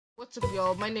What's up,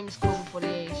 y'all? My name is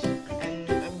Kobe48,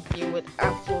 and I'm here with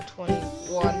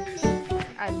AFLOW21,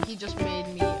 and he just made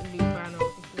me a new banner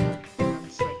before, and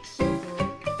it's like so cool.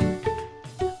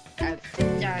 And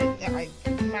yeah,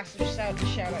 massive shout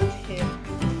out to him,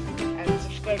 and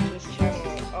subscribe to his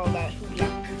channel, and all that hoopla.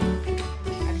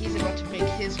 And he's about to make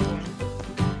his one.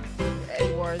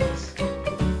 Any words?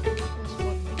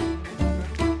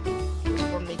 Who's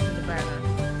one making the banner?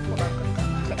 Hold on,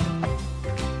 click.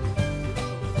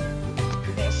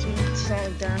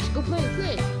 Dash. Go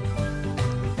play.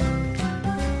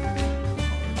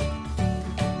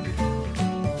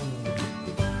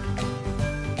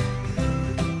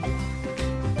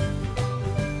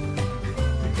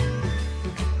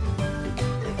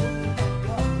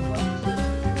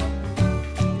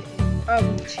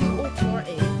 Um,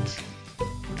 2048.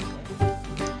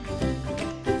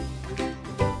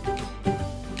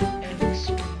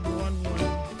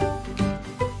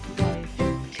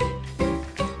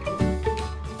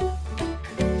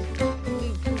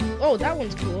 Oh, that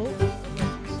one's cool.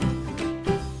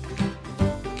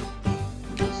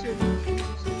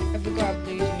 I forgot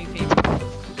to use new paper.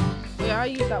 Yeah, I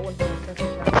use that one.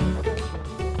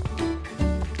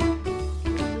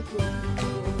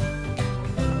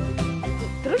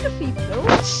 Those are feet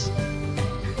notes.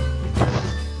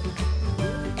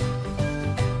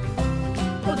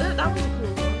 Oh, that was a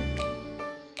cool one.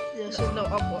 Yeah, so no,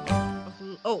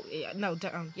 oh, yeah, no,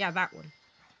 yeah, that one.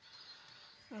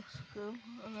 That's cool.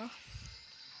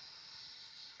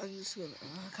 I'm just gonna.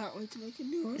 I can't wait to make a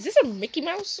new one. Is this a Mickey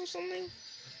Mouse or something?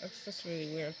 That's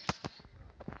really weird.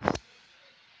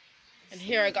 And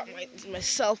here I got my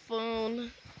cell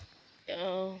phone.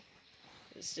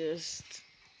 It's just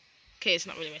okay. It's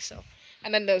not really myself.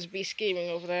 And then there's Beast Gaming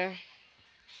over there.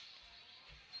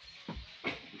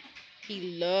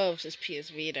 He loves his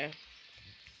PS Vita.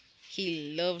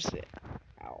 He loves it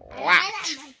a lot.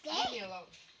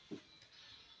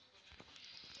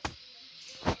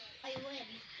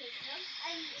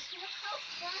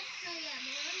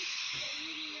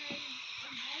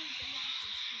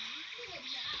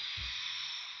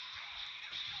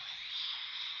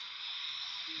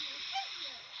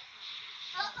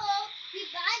 Uh-oh, the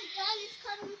bad guy is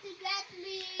coming to get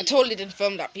me. I totally didn't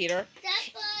film that, Peter. That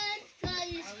bad guy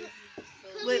is coming.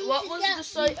 Wait, what was the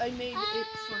site I made it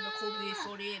for the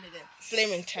Kobe48 again?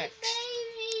 Flaming text.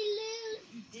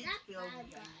 You did build it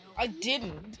again. I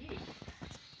didn't.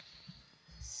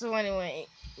 So anyway,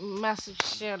 massive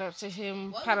shout out to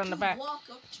him. Pat on the back. Walk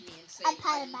up to me and say, I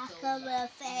pat him back on my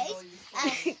face.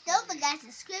 And don't forget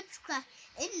to subscribe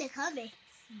in the comments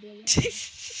below.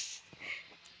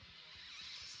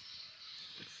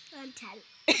 And tell.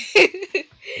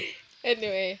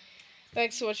 Anyway,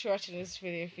 thanks so much for watching this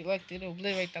video. If you liked it,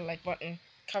 obliterate that like button.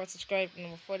 Comment, subscribe.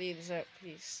 Number 48 is out.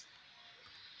 Peace.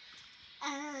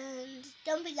 And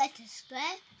don't forget to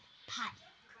subscribe. Bye.